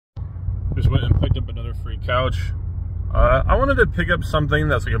Just went and picked up another free couch. I wanted to pick up something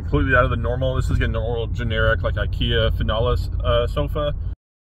that's like completely out of the normal. This is a normal, generic, like IKEA Finalis sofa.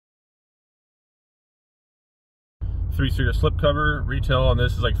 3-seater slipcover. Retail on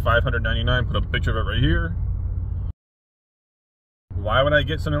this is like $599. Put a picture of it right here. Why would I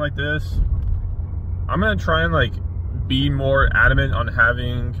get something like this? I'm gonna try and like be more adamant on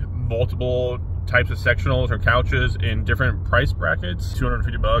having multiple types of sectionals or couches in different price brackets.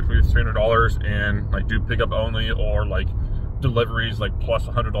 $250, maybe $300, and like do pickup only or like deliveries like plus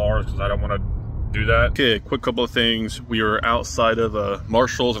 $100 because I don't want to do that. Okay, quick couple of things. We were outside of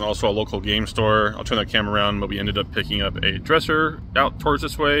Marshall's and also a local game store. I'll turn the camera around, but we ended up picking up a dresser out towards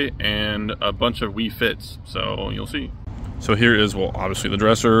this way and a bunch of Wii Fits, so you'll see. So here is, well, obviously the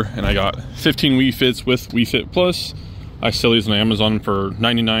dresser, and I got 15 Wii Fits with Wii Fit Plus. I sell these on Amazon for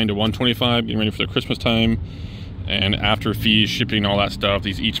 $99 to $125, getting ready for the Christmas time. And after fees, shipping, all that stuff,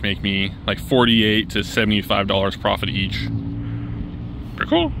 these each make me like $48 to $75 profit each. Pretty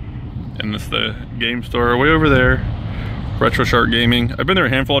cool. And this is the game store way over there, Retro Shark Gaming. I've been there a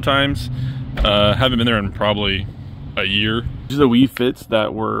handful of times. Haven't been there in probably a year. These are the Wii Fits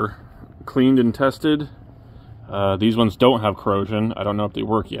that were cleaned and tested. These ones don't have corrosion. I don't know if they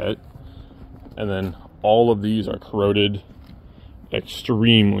work yet. And then all of these are corroded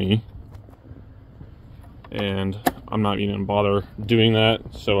extremely. And I'm not even gonna bother doing that.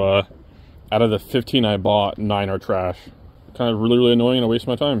 So out of the 15 I bought, 9 are trash. Kind of really annoying and a waste of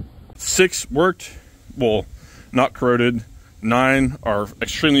my time. 6 worked, well, not corroded. 9 are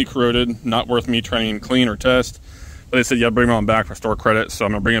extremely corroded, not worth me trying to clean or test. But they said, yeah, bring them on back for store credit. So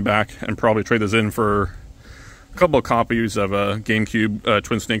I'm gonna bring it back and probably trade this in for a couple of copies of GameCube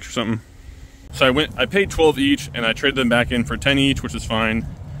Twin Snakes or something. So I paid 12 each and I traded them back in for 10 each, which is fine.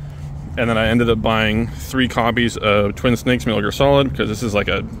 And then I ended up buying 3 copies of Twin Snakes Metal Gear Solid because this is like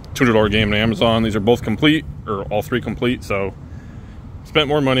a $200 game on Amazon. These are both complete, or all 3 complete, so spent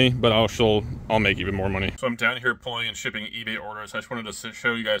more money, but I'll make even more money. So I'm down here pulling and shipping eBay orders. I just wanted to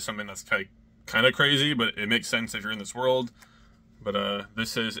show you guys something that's kind of crazy, but it makes sense if you're in this world. But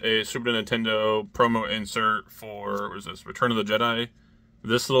this is a Super Nintendo promo insert for, what is this, Return of the Jedi.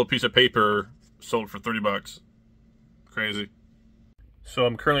 This little piece of paper sold for 30 bucks. Crazy. So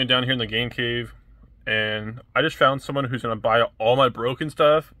I'm currently down here in the game cave, and I just found someone who's gonna buy all my broken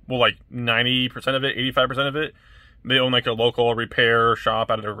stuff. Well, like 90% of it, 85% of it. They own like a local repair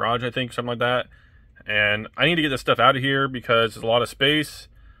shop out of their garage, I think, something like that. And I need to get this stuff out of here because there's a lot of space,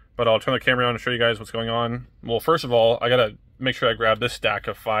 but I'll turn the camera on and show you guys what's going on. Well, first of all, I gotta make sure I grab this stack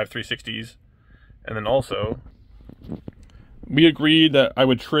of 5 360s. And then also, we agreed that I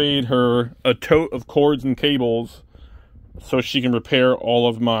would trade her a tote of cords and cables so she can repair all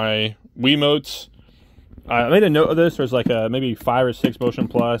of my Wiimotes. I made a note of this. There's like maybe 5 or 6 Motion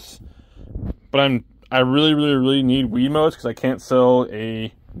Plus, but I really need Wiimotes because I can't sell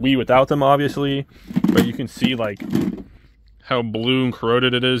a Wii without them, obviously. But you can see like how blue and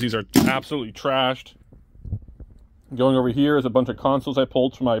corroded it is. These are absolutely trashed. Going over here is a bunch of consoles I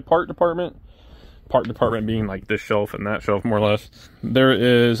pulled from my part department. Part department being like this shelf and that shelf, more or less. There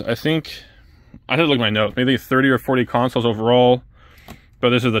is, I think, I had to look at my notes, maybe 30 or 40 consoles overall.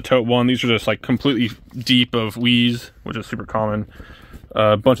 But this is the tote one. These are just like completely deep of Wii's, which is super common.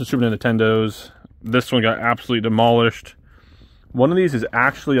 A bunch of Super Nintendos. This one got absolutely demolished. One of these is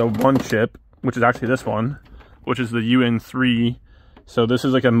actually a 1-chip, which is actually this one, which is the UN3. So this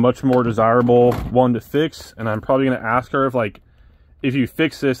is like a much more desirable one to fix. And I'm probably going to ask her if you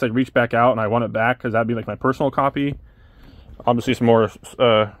fix this, like reach back out and I want it back, because that'd be like my personal copy. Obviously some more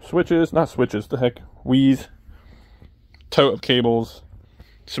switches, not switches, the heck, Wii's. Tote of cables.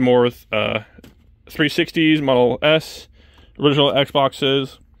 Some more 360s, Model S, original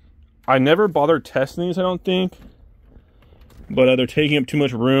Xboxes. I never bothered testing these, I don't think. But they're taking up too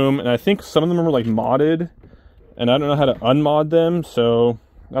much room, and I think some of them were like modded, and I don't know how to unmod them, so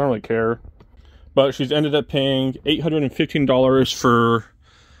I don't really care. But she's ended up paying $815 for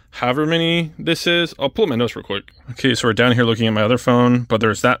however many this is. I'll pull up my notes real quick. Okay, so we're down here looking at my other phone, but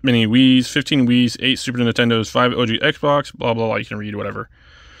there's that many Wii's, 15 Wii's, 8 Super Nintendos, 5 OG Xbox, blah, blah, blah. You can read whatever.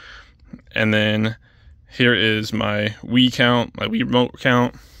 And then here is my Wii count, my Wii remote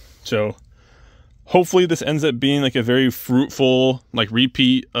count. So hopefully this ends up being like a very fruitful, like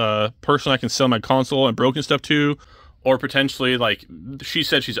repeat person I can sell my console and broken stuff to, or potentially like she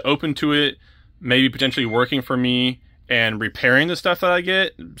said she's open to it, maybe potentially working for me and repairing the stuff that I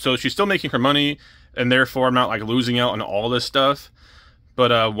get. So she's still making her money, and therefore I'm not like losing out on all this stuff.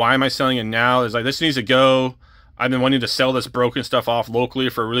 But why am I selling it now? Is like, this needs to go. I've been wanting to sell this broken stuff off locally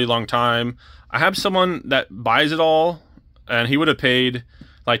for a really long time. I have someone that buys it all, and he would have paid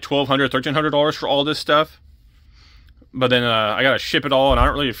like $1,200, $1,300 for all this stuff. But then I gotta ship it all, and I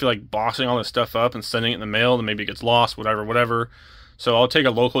don't really feel like boxing all this stuff up and sending it in the mail, and maybe it gets lost, whatever. So I'll take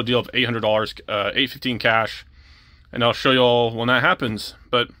a local deal of $800, $815 cash, and I'll show you all when that happens.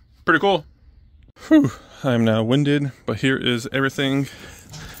 But pretty cool. Whew, I'm now winded, but here is everything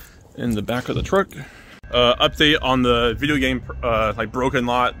in the back of the truck. Update on the video game like broken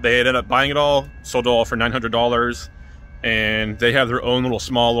lot. They ended up buying it all, sold it all for $900, and they have their own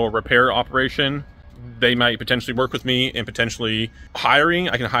small repair operation. They might potentially work with me and potentially hiring.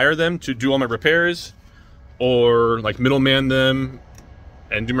 I can hire them to do all my repairs, or like middleman them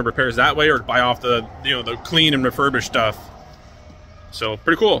and do my repairs that way, or buy off the the clean and refurbished stuff. So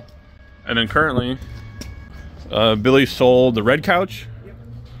pretty cool. And then currently, Billy sold the red couch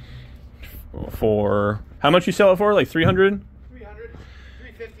for how much you sell it for? Like 300?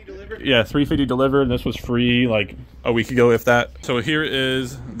 350 delivered. Yeah, 350 delivered. This was free like a week ago, if that. So here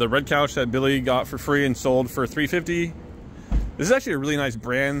is the red couch that Billy got for free and sold for 350. This is actually a really nice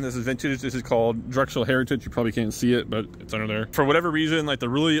brand. This is vintage. This is called Drexel Heritage. You probably can't see it, but it's under there. For whatever reason, like the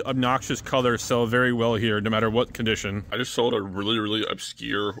really obnoxious colors sell very well here, no matter what condition. I just sold a really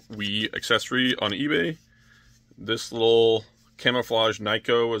obscure Wii accessory on eBay. This little camouflage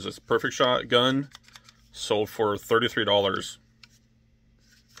Nyko was a perfect shot gun. Sold for $33.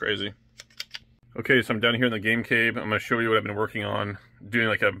 Crazy. Okay, so I'm down here in the game cave. I'm going to show you what I've been working on, doing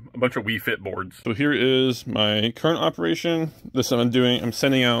like a bunch of Wii Fit boards. So here is my current operation. This I'm doing, I'm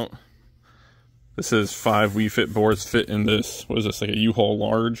sending out, this is 5 Wii Fit boards fit in this, what is this, like a U-Haul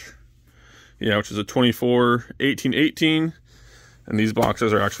large? Yeah, which is a 24, 18, 18. And these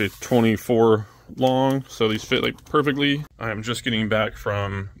boxes are actually 24 long, so these fit like perfectly. I'm just getting back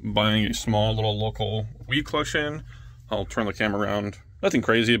from buying a small little local Wii collection. I'll turn the camera around. Nothing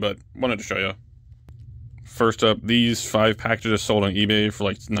crazy, but wanted to show you. First up, these 5 packages sold on eBay for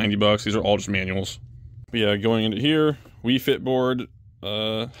like 90 bucks. These are all just manuals. But yeah, going into here, Wii Fit board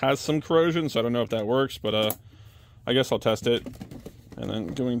has some corrosion, so I don't know if that works, but I guess I'll test it. And then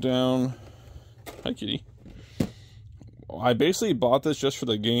going down, hi kitty. I basically bought this just for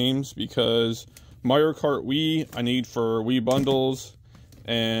the games because Mario Kart Wii I need for Wii bundles,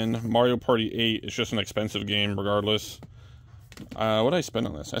 and Mario Party 8 is just an expensive game regardless. What did I spend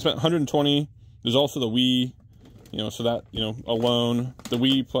on this? I spent 120. There's also the Wii, so that, alone, the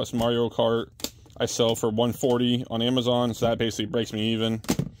Wii plus Mario Kart, I sell for 140 on Amazon, so that basically breaks me even.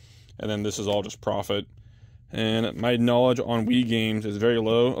 And then this is all just profit. And my knowledge on Wii games is very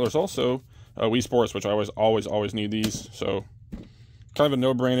low. There's also Wii Sports, which I always need these, so kind of a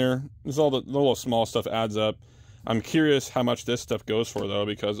no-brainer. This all the little small stuff adds up. I'm curious how much this stuff goes for, though,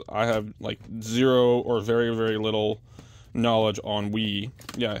 because I have like zero or very little knowledge on Wii.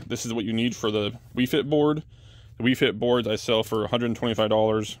 Yeah, this is what you need for the Wii Fit board. The Wii Fit boards I sell for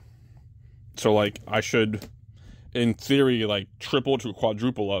 $125. So like I should, in theory, like triple to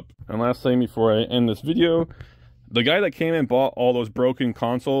quadruple up. And last thing before I end this video, the guy that came and bought all those broken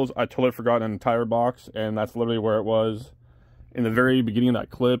consoles, I totally forgot an entire box, and that's literally where it was. In the very beginning of that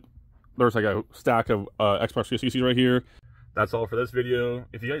clip, there's like a stack of Xbox 360s right here. That's all for this video.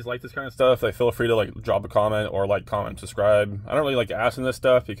 If you guys like this kind of stuff, like, feel free to like drop a comment or like, comment, subscribe. I don't really like asking this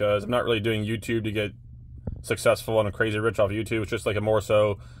stuff because I'm not really doing YouTube to get successful and crazy rich off YouTube. It's just like a more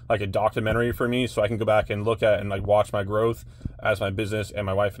so like a documentary for me, so I can go back and look at and like watch my growth as my business and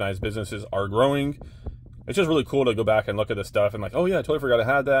my wife and I's businesses are growing. It's just really cool to go back and look at this stuff and like, oh yeah, I totally forgot I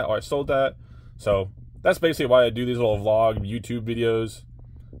had that, or I sold that. So that's basically why I do these little vlog YouTube videos.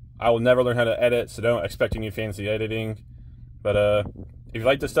 I will never learn how to edit, so don't expect any fancy editing. But if you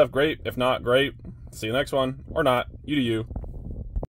like this stuff, great. If not, great. See you next one. Or not. You do you.